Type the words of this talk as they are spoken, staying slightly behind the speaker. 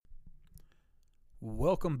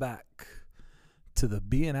Welcome back to the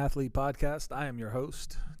Be an Athlete podcast. I am your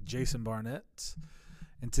host, Jason Barnett.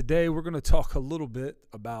 And today we're going to talk a little bit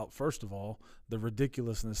about, first of all, the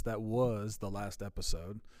ridiculousness that was the last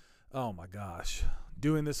episode. Oh my gosh.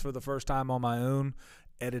 Doing this for the first time on my own,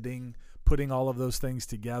 editing, putting all of those things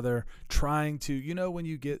together, trying to, when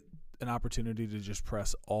you get an opportunity to just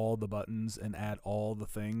press all the buttons and add all the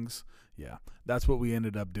things. Yeah, that's what we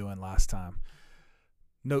ended up doing last time.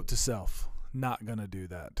 Note to self, not going to do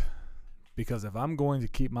that. Because if I'm going to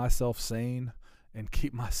keep myself sane and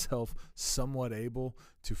keep myself somewhat able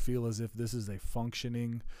to feel as if this is a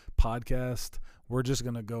functioning podcast, we're just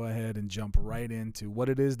going to go ahead and jump right into what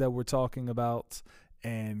it is that we're talking about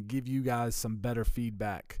and give you guys some better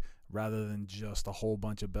feedback rather than just a whole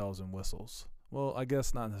bunch of bells and whistles. Well, I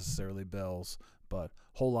guess not necessarily bells, but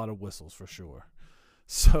a whole lot of whistles for sure.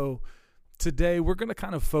 So today, we're going to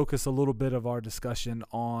kind of focus a little bit of our discussion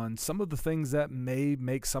on some of the things that may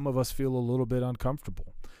make some of us feel a little bit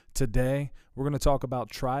uncomfortable. Today, we're going to talk about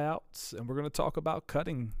tryouts, and we're going to talk about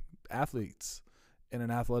cutting athletes in an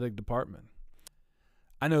athletic department.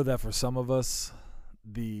 I know that for some of us,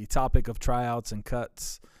 the topic of tryouts and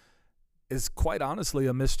cuts is quite honestly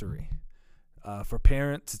a mystery. For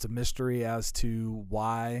parents, it's a mystery as to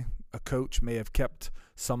why a coach may have kept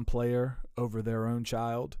some player over their own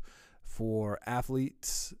child. For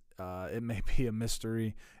athletes, it may be a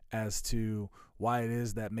mystery as to why it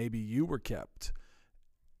is that maybe you were kept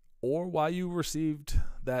or why you received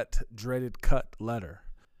that dreaded cut letter.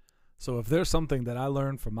 So if there's something that I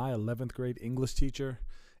learned from my 11th grade English teacher,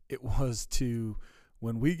 it was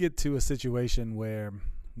when we get to a situation where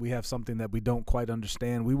we have something that we don't quite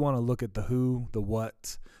understand, we want to look at the who, the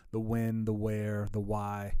what, the when, the where, the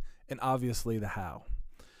why, and obviously the how.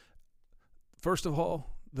 First of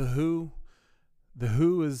all, the who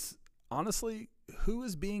is honestly, who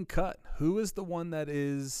is being cut? Who is the one that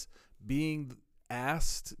is being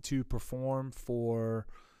asked to perform for,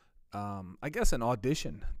 I guess, an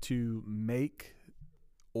audition to make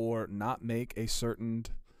or not make a certain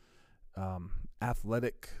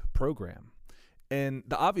athletic program? And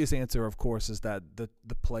the obvious answer, of course, is that the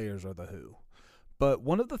players are the who. But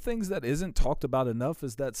one of the things that isn't talked about enough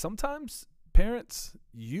is that sometimes parents,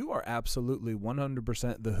 you are absolutely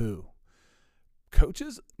 100% the who.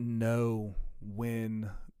 Coaches know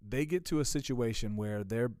when they get to a situation where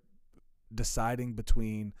they're deciding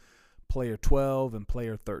between player 12 and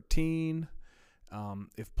player 13.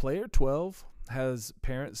 If player 12 has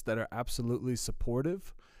parents that are absolutely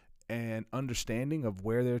supportive and understanding of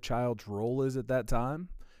where their child's role is at that time,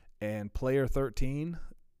 and player 13,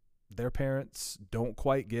 their parents don't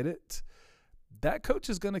quite get it, that coach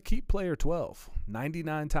is going to keep player 12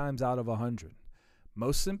 99 times out of 100.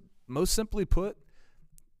 Most simply put,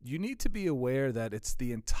 you need to be aware that it's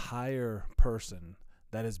the entire person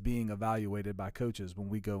that is being evaluated by coaches when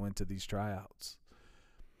we go into these tryouts.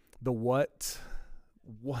 The what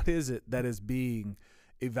is it that is being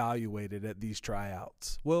evaluated at these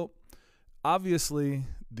tryouts? Well, obviously,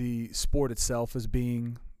 the sport itself is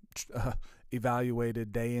being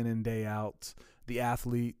evaluated day in and day out. The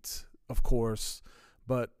athlete, of course,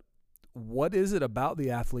 but what is it about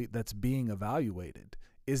the athlete that's being evaluated?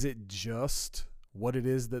 Is it just what it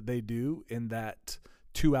is that they do in that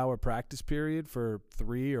 2-hour practice period for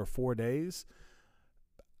 3 or 4 days?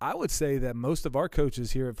 I would say that most of our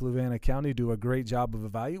coaches here at Fluvanna County do a great job of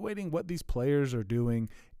evaluating what these players are doing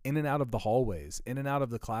in and out of the hallways, in and out of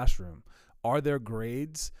the classroom. Are their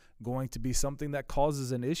grades going to be something that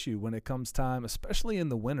causes an issue when it comes time, especially in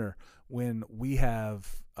the winter when we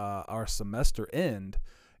have our semester end?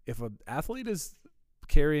 If an athlete is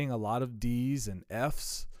carrying a lot of D's and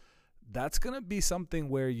F's, that's going to be something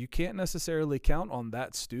where you can't necessarily count on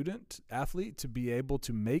that student athlete to be able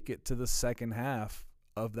to make it to the second half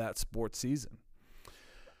of that sports season.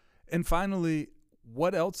 And finally,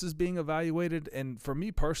 what else is being evaluated? And for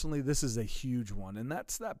me personally, this is a huge one, and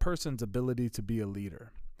that's that person's ability to be a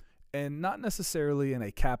leader. And not necessarily in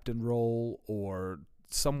a captain role or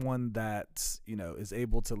someone that, is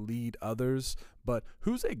able to lead others, but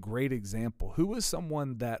who's a great example? Who is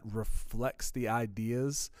someone that reflects the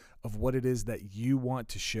ideas of what it is that you want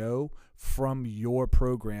to show from your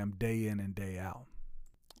program day in and day out?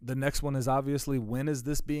 The next one is obviously, when is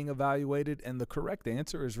this being evaluated? And the correct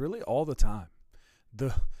answer is really all the time.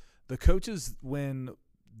 The coaches, when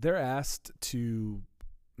they're asked to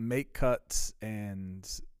make cuts and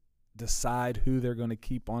decide who they're going to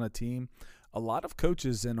keep on a team, a lot of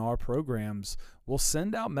coaches in our programs will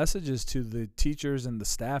send out messages to the teachers and the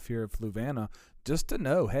staff here at Fluvanna just to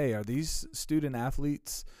know, hey, are these student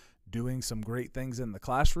athletes doing some great things in the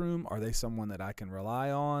classroom? Are they someone that I can rely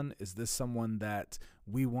on? Is this someone that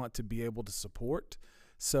we want to be able to support?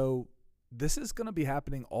 So this is going to be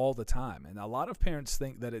happening all the time. And a lot of parents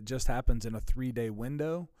think that it just happens in a 3-day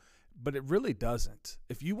window, but it really doesn't.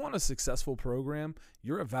 If you want a successful program,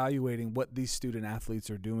 you're evaluating what these student athletes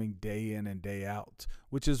are doing day in and day out,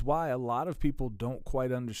 which is why a lot of people don't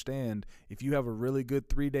quite understand if you have a really good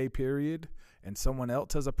 3-day period and someone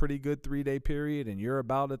else has a pretty good 3-day period and you're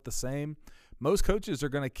about at the same, most coaches are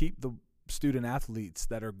going to keep the student athletes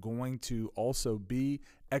that are going to also be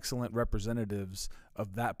excellent representatives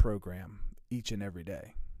of that program each and every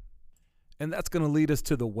day. And that's going to lead us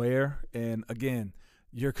to the where. And again,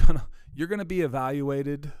 you're gonna be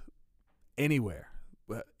evaluated anywhere,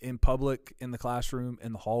 in public, in the classroom,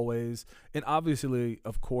 in the hallways, and obviously,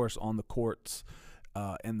 of course, on the courts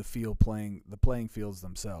and the playing fields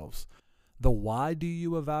themselves. The why do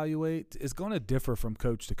you evaluate is going to differ from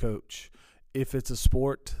coach to coach. If it's a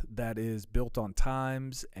sport that is built on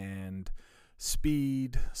times and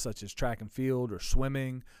speed, such as track and field or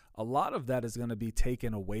swimming, a lot of that is going to be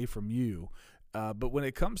taken away from you. But when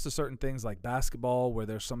it comes to certain things like basketball, where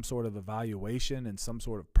there's some sort of evaluation and some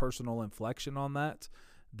sort of personal inflection on that,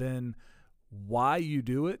 then why you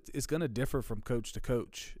do it is going to differ from coach to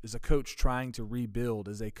coach. Is a coach trying to rebuild?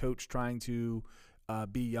 Is a coach trying to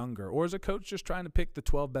be younger? Or is a coach just trying to pick the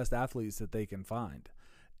 12 best athletes that they can find?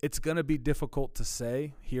 It's going to be difficult to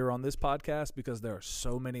say here on this podcast because there are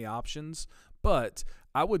so many options, but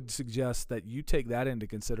I would suggest that you take that into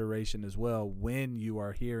consideration as well when you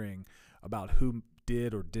are hearing about who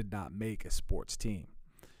did or did not make a sports team.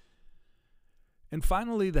 And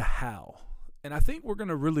finally, the how. And I think we're going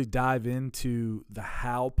to really dive into the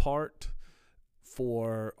how part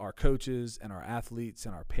for our coaches and our athletes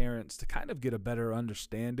and our parents to kind of get a better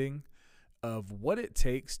understanding of what it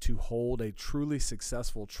takes to hold a truly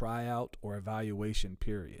successful tryout or evaluation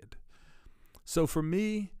period. So for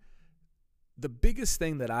me, the biggest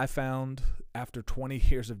thing that I found after 20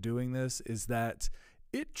 years of doing this is that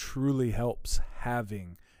it truly helps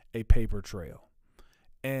having a paper trail.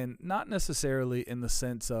 And not necessarily in the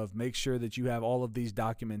sense of make sure that you have all of these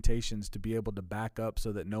documentations to be able to back up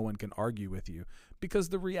so that no one can argue with you. Because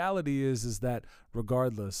the reality is that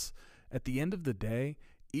regardless, at the end of the day,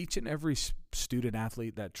 each and every student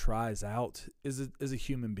athlete that tries out is a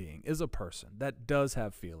human being, is a person that does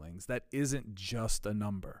have feelings, that isn't just a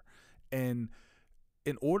number. And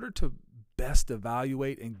in order to best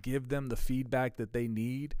evaluate and give them the feedback that they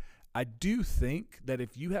need, I do think that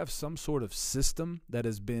if you have some sort of system that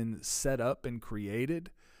has been set up and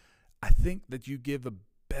created, I think that you give a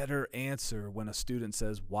better answer when a student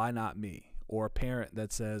says, why not me? Or a parent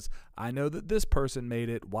that says, I know that this person made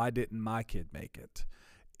it, why didn't my kid make it?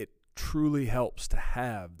 It truly helps to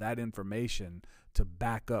have that information to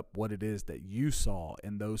back up what it is that you saw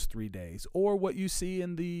in those 3 days or what you see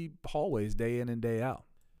in the hallways day in and day out.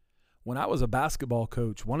 When I was a basketball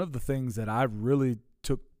coach, one of the things that I really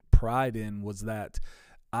took pride in was that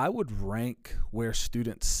I would rank where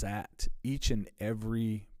students sat each and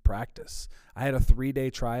every practice. I had a 3-day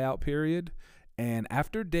tryout period, and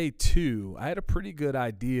after day 2, I had a pretty good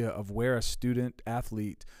idea of where a student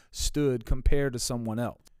athlete stood compared to someone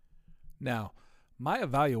else. Now, my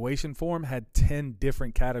evaluation form had 10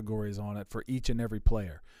 different categories on it for each and every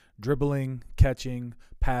player: dribbling, catching,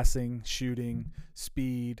 passing, shooting,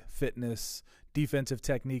 speed, fitness, defensive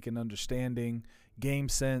technique and understanding, game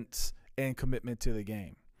sense, and commitment to the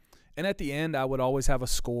game. And at the end, I would always have a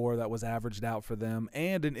score that was averaged out for them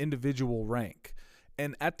and an individual rank.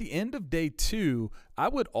 And at the end of day 2, I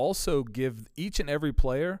would also give each and every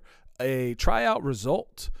player a tryout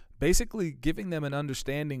result, basically giving them an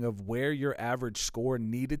understanding of where your average score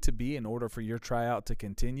needed to be in order for your tryout to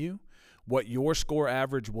continue, what your score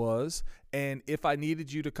average was, and if I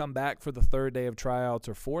needed you to come back for the 3rd day of tryouts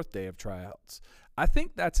or 4th day of tryouts. I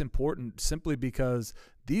think that's important simply because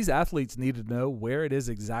these athletes need to know where it is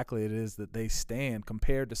exactly it is that they stand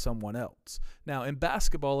compared to someone else. Now, in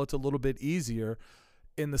basketball, it's a little bit easier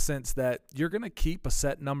in the sense that you're going to keep a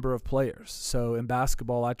set number of players. So in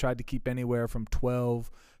basketball, I tried to keep anywhere from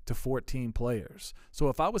 12 to 14 players. So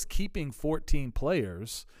if I was keeping 14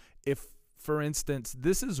 players, if, for instance,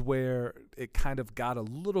 this is where it kind of got a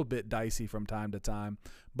little bit dicey from time to time,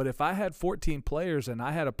 but if I had 14 players and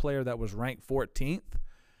I had a player that was ranked 14th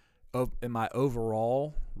in my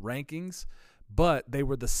overall rankings, but they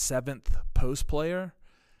were the 7th post player,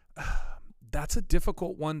 that's a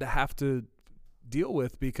difficult one to have to deal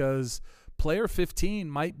with because player 15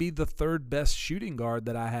 might be the 3rd best shooting guard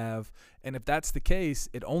that I have. And if that's the case,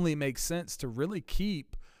 it only makes sense to really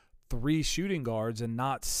keep 3 shooting guards and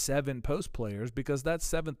not 7 post players, because that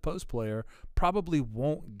 7th post player probably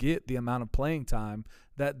won't get the amount of playing time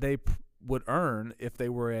that they would earn if they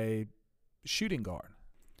were a shooting guard.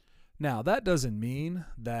 Now, that doesn't mean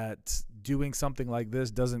that doing something like this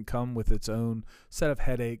doesn't come with its own set of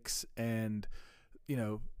headaches and,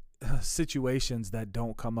 situations that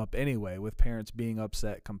don't come up anyway, with parents being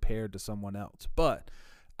upset compared to someone else. But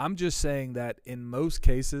I'm just saying that in most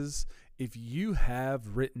cases, if you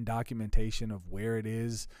have written documentation of where it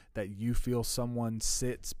is that you feel someone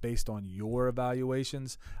sits based on your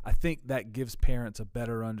evaluations, I think that gives parents a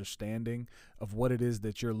better understanding of what it is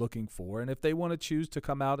that you're looking for. And if they want to choose to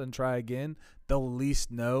come out and try again, they'll at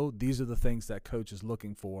least know these are the things that coach is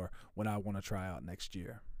looking for when I want to try out next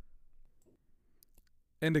year.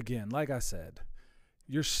 And again, like I said,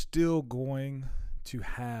 you're still going to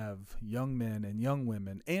have young men and young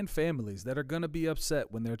women and families that are going to be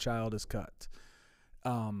upset when their child is cut.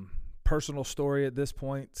 Personal story at this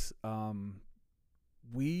point,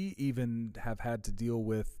 we even have had to deal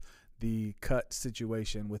with the cut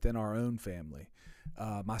situation within our own family.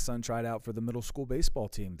 My son tried out for the middle school baseball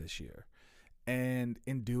team this year, and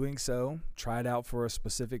in doing so, tried out for a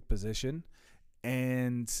specific position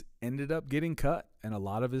and ended up getting cut. And a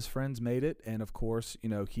lot of his friends made it. And of course,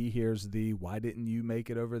 he hears why didn't you make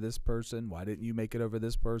it over this person? Why didn't you make it over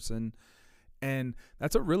this person? And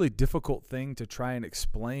that's a really difficult thing to try and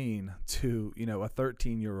explain to, a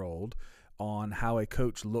 13-year-old on how a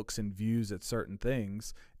coach looks and views at certain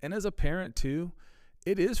things. And as a parent too,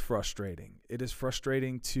 it is frustrating. It is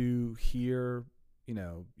frustrating to hear,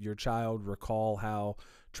 your child recall how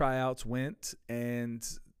tryouts went and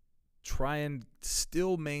try and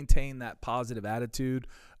still maintain that positive attitude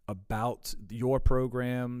about your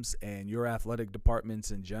programs and your athletic departments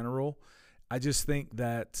in general. I just think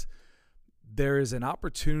that there is an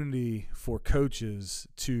opportunity for coaches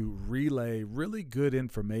to relay really good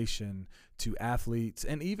information to athletes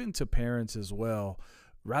and even to parents as well,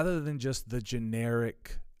 rather than just the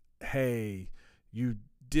generic, hey, you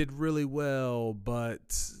did really well,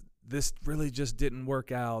 but this really just didn't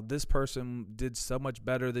work out. This person did so much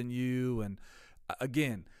better than you. And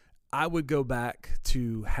again, I would go back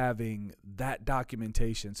to having that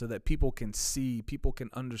documentation so that people can see, people can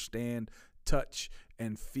understand, touch,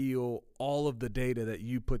 and feel all of the data that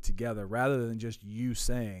you put together, rather than just you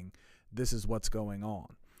saying this is what's going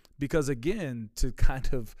on. Because again, to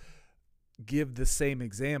kind of give the same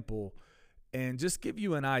example and just give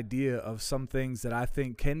you an idea of some things that I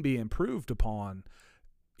think can be improved upon,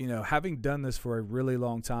 having done this for a really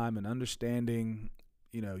long time and understanding,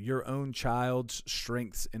 your own child's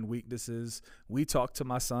strengths and weaknesses. We talked to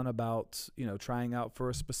my son about, trying out for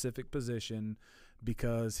a specific position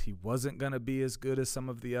because he wasn't going to be as good as some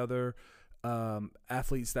of the other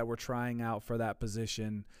athletes that were trying out for that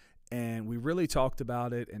position. And we really talked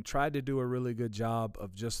about it and tried to do a really good job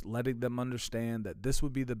of just letting them understand that this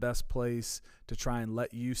would be the best place to try and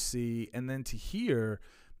let you see, and then to hear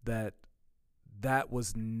that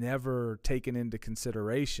was never taken into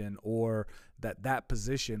consideration, or that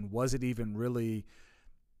position wasn't even really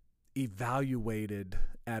evaluated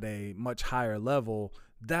at a much higher level.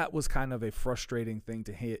 That was kind of a frustrating thing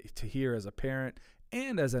to hear as a parent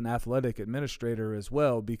and as an athletic administrator as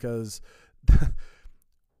well, because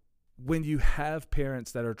when you have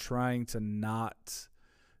parents that are trying to not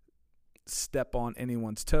step on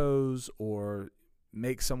anyone's toes or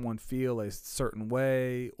make someone feel a certain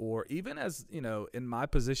way, or even as, in my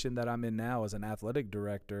position that I'm in now as an athletic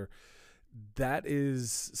director, that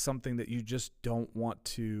is something that you just don't want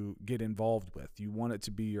to get involved with. You want it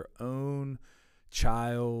to be your own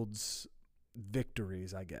child's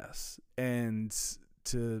victories, I guess, and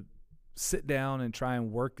to sit down and try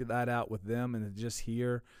and work that out with them and to just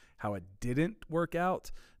hear how it didn't work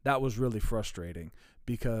out, that was really frustrating,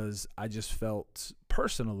 because I just felt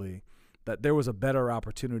personally that there was a better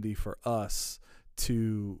opportunity for us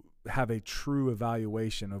to have a true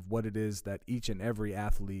evaluation of what it is that each and every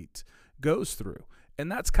athlete goes through.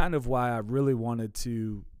 And that's kind of why I really wanted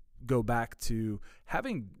to go back to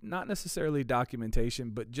having not necessarily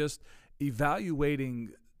documentation, but just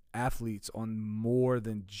evaluating athletes on more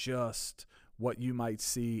than just what you might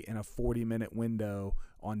see in a 40-minute window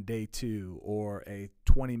on day 2 or a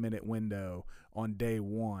 20-minute window on day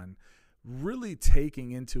 1. Really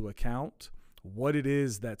taking into account what it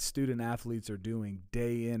is that student athletes are doing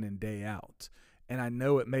day in and day out. And I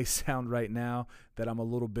know it may sound right now that I'm a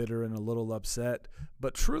little bitter and a little upset,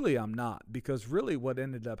 but truly I'm not, because really what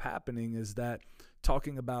ended up happening is that,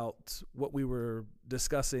 talking about what we were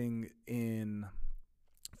discussing in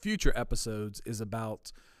future episodes, is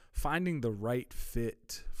about finding the right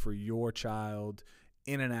fit for your child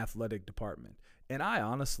in an athletic department. And I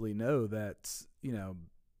honestly know that,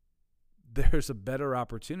 there's a better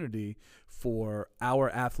opportunity for our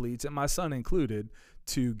athletes, and my son included,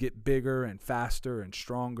 to get bigger and faster and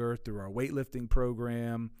stronger through our weightlifting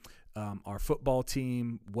program. Our football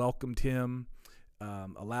team welcomed him,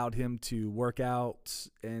 allowed him to work out,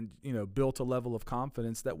 and built a level of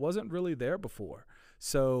confidence that wasn't really there before.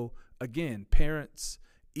 So again, parents,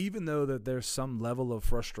 even though that there's some level of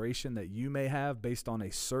frustration that you may have based on a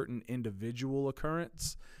certain individual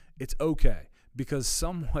occurrence, it's okay. Because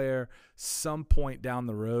somewhere, some point down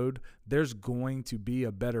the road, there's going to be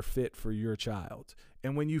a better fit for your child.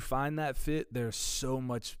 And when you find that fit, there's so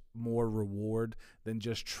much more reward than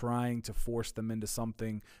just trying to force them into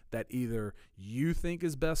something that either you think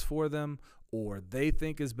is best for them or they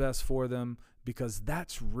think is best for them, because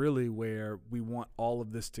that's really where we want all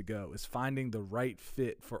of this to go, is finding the right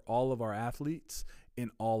fit for all of our athletes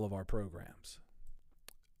in all of our programs.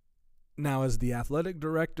 Now, as the athletic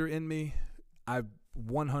director in me, I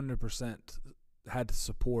 100% had to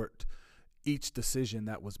support each decision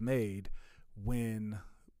that was made when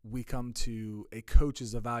we come to a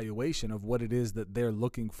coach's evaluation of what it is that they're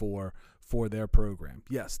looking for their program.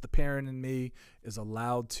 Yes, the parent in me is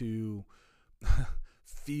allowed to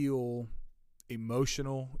feel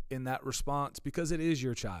emotional in that response because it is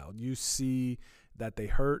your child. You see that they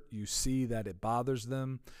hurt, you see that it bothers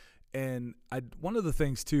them. And one of the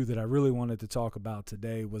things, too, that I really wanted to talk about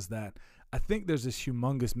today was that I think there's this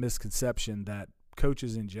humongous misconception that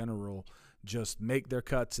coaches in general just make their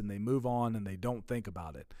cuts and they move on and they don't think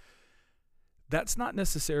about it. That's not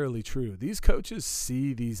necessarily true. These coaches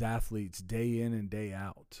see these athletes day in and day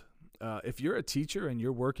out. If you're a teacher and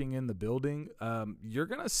you're working in the building, you're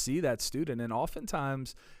going to see that student. And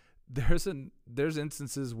oftentimes there's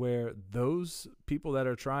instances where those people that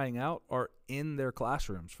are trying out are in their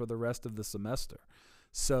classrooms for the rest of the semester.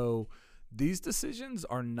 So these decisions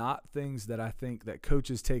are not things that I think that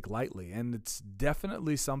coaches take lightly, and it's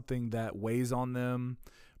definitely something that weighs on them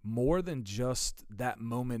more than just that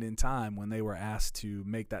moment in time when they were asked to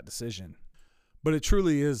make that decision. But it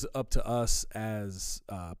truly is up to us as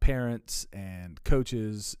parents and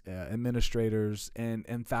coaches, administrators,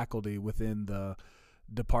 and faculty within the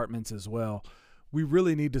departments as well. We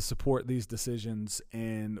really need to support these decisions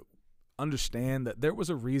and understand that there was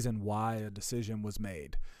a reason why a decision was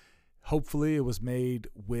made. Hopefully it was made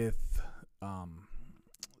with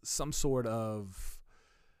some sort of,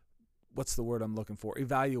 what's the word I'm looking for,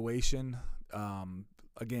 evaluation.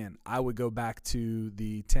 Again, I would go back to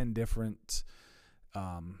the 10 different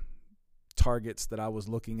targets that I was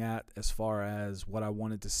looking at as far as what I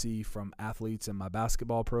wanted to see from athletes in my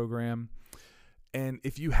basketball program. And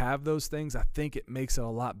if you have those things, I think it makes it a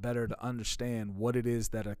lot better to understand what it is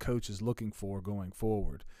that a coach is looking for going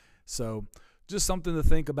forward. So just something to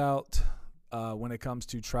think about when it comes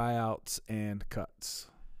to tryouts and cuts,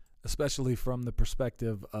 especially from the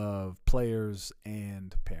perspective of players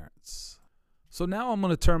and parents. So now I'm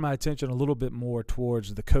going to turn my attention a little bit more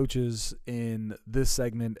towards the coaches in this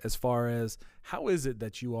segment as far as how is it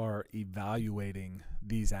that you are evaluating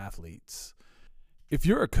these athletes. If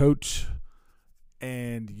you're a coach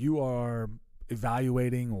and you are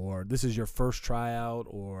evaluating, or this is your first tryout,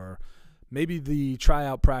 or maybe the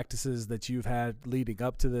tryout practices that you've had leading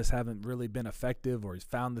up to this haven't really been effective, or you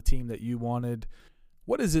found the team that you wanted,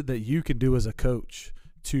 what is it that you can do as a coach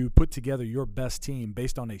to put together your best team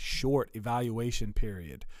based on a short evaluation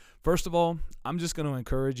period? First of all, I'm just going to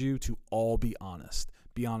encourage you to all be honest.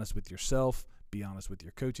 Be honest with yourself, be honest with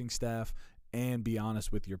your coaching staff, and be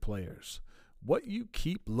honest with your players. What you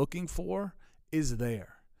keep looking for is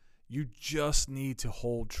there. You just need to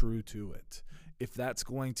hold true to it. If that's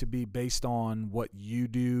going to be based on what you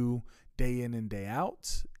do day in and day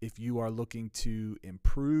out, if you are looking to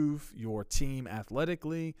improve your team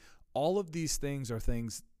athletically, all of these things are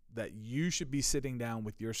things that you should be sitting down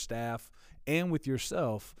with your staff and with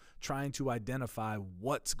yourself trying to identify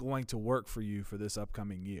what's going to work for you for this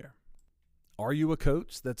upcoming year. Are you a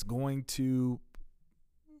coach that's going to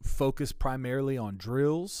focus primarily on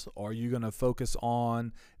drills? Are you going to focus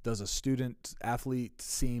on, does a student athlete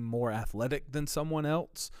seem more athletic than someone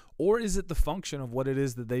else? Or is it the function of what it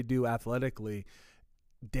is that they do athletically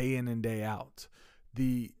day in and day out?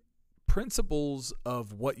 The principles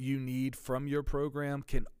of what you need from your program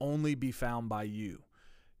can only be found by you.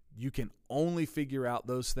 You can only figure out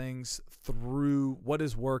those things through what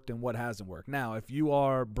has worked and what hasn't worked. Now, if you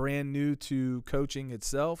are brand new to coaching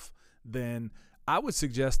itself, then I would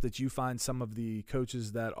suggest that you find some of the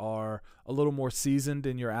coaches that are a little more seasoned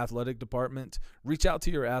in your athletic department. Reach out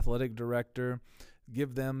to your athletic director.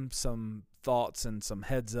 give them some thoughts and some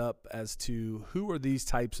heads up as to who are these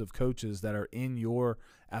types of coaches that are in your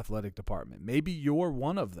athletic department. Maybe you're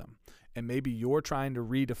one of them, and maybe you're trying to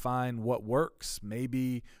redefine what works.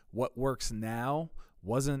 Maybe what works now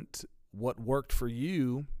wasn't what worked for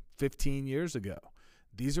you 15 years ago.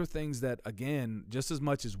 These are things that, again, just as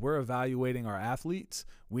much as we're evaluating our athletes,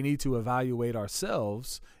 we need to evaluate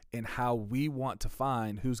ourselves in how we want to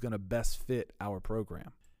find who's going to best fit our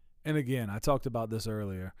program. And again, I talked about this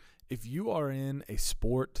earlier. If you are in a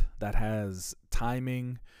sport that has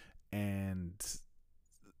timing and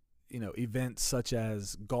events such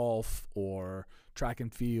as golf or track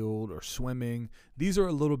and field or swimming, these are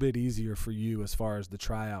a little bit easier for you as far as the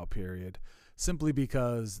tryout period, simply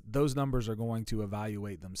because those numbers are going to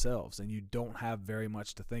evaluate themselves and you don't have very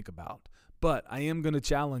much to think about. But I am going to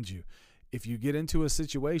challenge you. If you get into a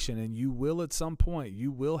situation, and you will at some point,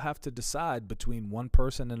 you will have to decide between one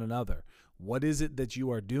person and another. What is it that you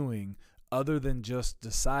are doing other than just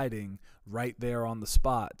deciding right there on the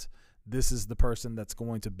spot, this is the person that's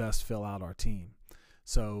going to best fill out our team?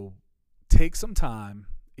 So take some time,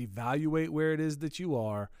 evaluate where it is that you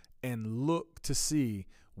are, and look to see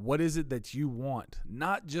what is it that you want,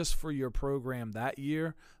 not just for your program that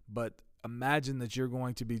year, but imagine that you're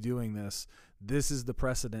going to be doing this. This is the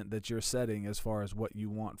precedent that you're setting as far as what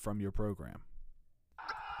you want from your program.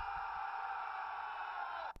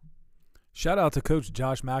 Shout out to Coach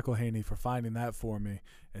Josh McElhaney for finding that for me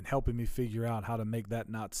and helping me figure out how to make that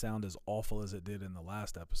not sound as awful as it did in the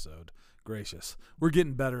last episode. Gracious. We're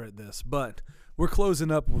getting better at this, but we're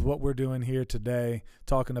closing up with what we're doing here today,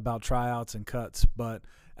 talking about tryouts and cuts. But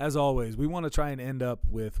as always, we want to try and end up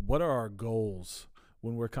with what are our goals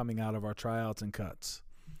when we're coming out of our tryouts and cuts.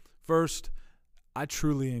 First, I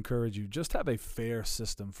truly encourage you, just have a fair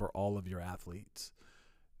system for all of your athletes.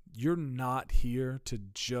 You're not here to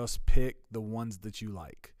just pick the ones that you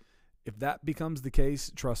like. If that becomes the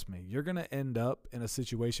case, trust me, you're going to end up in a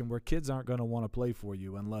situation where kids aren't going to want to play for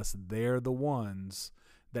you unless they're the ones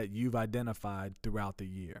that you've identified throughout the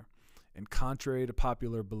year. And contrary to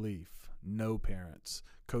popular belief, no parents,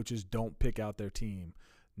 coaches don't pick out their team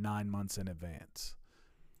 9 months in advance.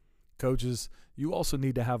 Coaches, you also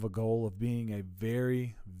need to have a goal of being a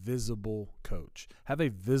very visible coach. Have a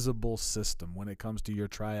visible system when it comes to your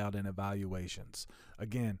tryout and evaluations.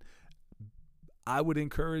 Again, I would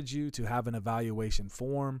encourage you to have an evaluation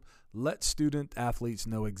form. Let student athletes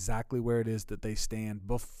know exactly where it is that they stand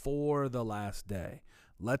before the last day.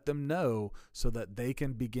 Let them know so that they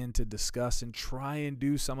can begin to discuss and try and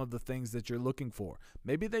do some of the things that you're looking for.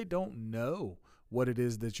 Maybe they don't know what it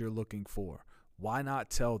is that you're looking for. Why not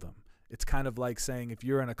tell them? It's kind of like saying if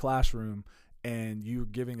you're in a classroom and you're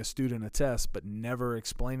giving a student a test but never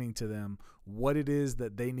explaining to them what it is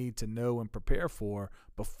that they need to know and prepare for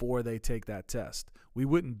before they take that test. We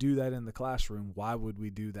wouldn't do that in the classroom. Why would we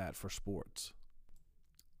do that for sports?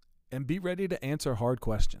 And be ready to answer hard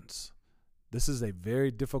questions. This is a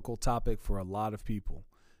very difficult topic for a lot of people.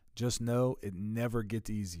 Just know it never gets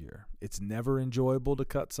easier. It's never enjoyable to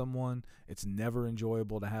cut someone. It's never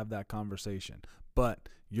enjoyable to have that conversation. But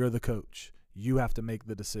you're the coach. You have to make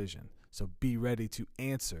the decision. So be ready to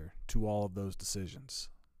answer to all of those decisions.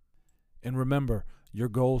 And remember, your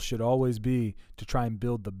goal should always be to try and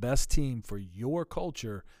build the best team for your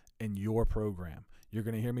culture and your program. You're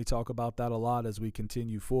going to hear me talk about that a lot as we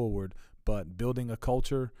continue forward, but building a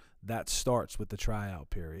culture, that starts with the tryout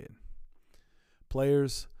period.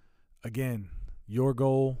 Players, again, your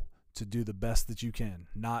goal to do the best that you can,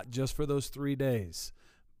 not just for those 3 days,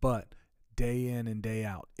 but day in and day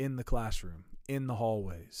out, in the classroom, in the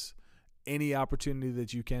hallways. Any opportunity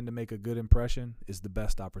that you can to make a good impression is the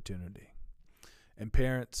best opportunity. And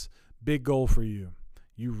parents, big goal for you.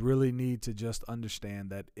 You really need to just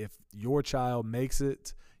understand that if your child makes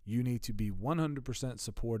it, you need to be 100%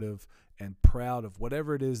 supportive and proud of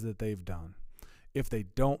whatever it is that they've done. If they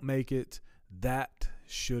don't make it, that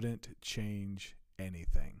shouldn't change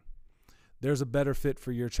anything. There's a better fit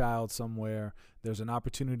for your child somewhere. There's an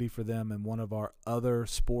opportunity for them in one of our other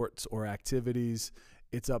sports or activities.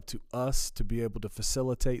 It's up to us to be able to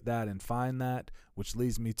facilitate that and find that, which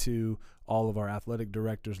leads me to all of our athletic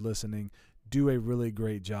directors listening. Do a really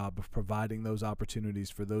great job of providing those opportunities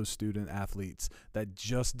for those student athletes that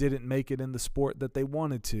just didn't make it in the sport that they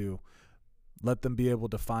wanted to. Let them be able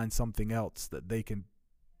to find something else that they can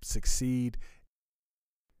succeed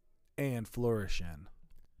and flourish in.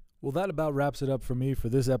 Well, that about wraps it up for me for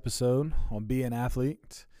this episode on Be an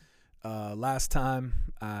Athlete. Last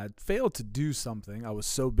time I failed to do something. I was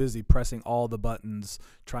so busy pressing all the buttons,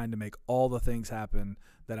 trying to make all the things happen,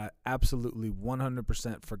 that I absolutely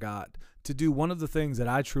 100% forgot to do one of the things that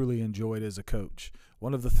I truly enjoyed as a coach.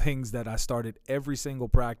 One of the things that I started every single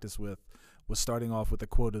practice with was starting off with the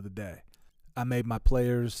quote of the day. I made my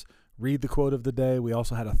players read the quote of the day. We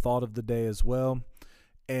also had a thought of the day as well.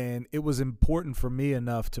 And it was important for me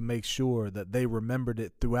enough to make sure that they remembered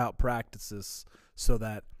it throughout practices so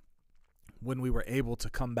that when we were able to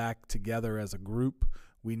come back together as a group,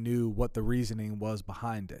 we knew what the reasoning was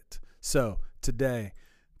behind it. So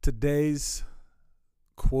today's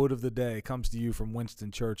quote of the day comes to you from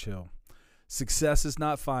Winston Churchill. Success is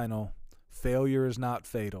not final. Failure is not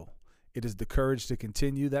fatal. It is the courage to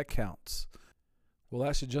continue that counts. Well,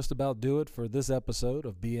 that should just about do it for this episode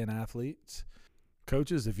of Be an Athlete.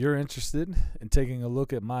 Coaches, if you're interested in taking a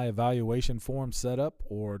look at my evaluation form setup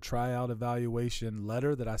or tryout evaluation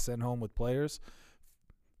letter that I send home with players,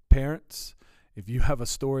 parents, if you have a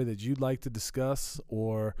story that you'd like to discuss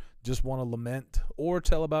or just want to lament or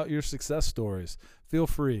tell about your success stories, feel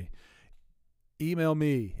free. Email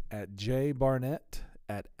me at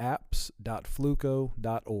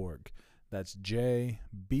jbarnett@apps.fluco.org. That's JBARNETT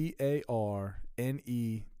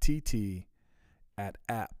at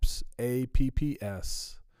apps,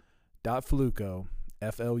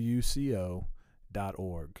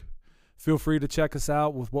 apps.fluco.org. Feel free to check us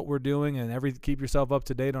out with what we're doing and keep yourself up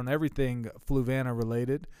to date on everything Fluvanna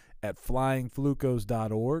related at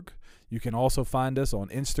flyingflucos.org. You can also find us on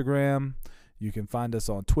Instagram. You can find us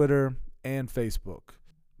on Twitter and Facebook.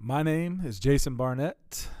 My name is Jason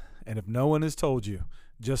Barnett, and if no one has told you,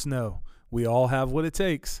 just know we all have what it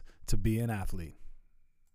takes to be an athlete.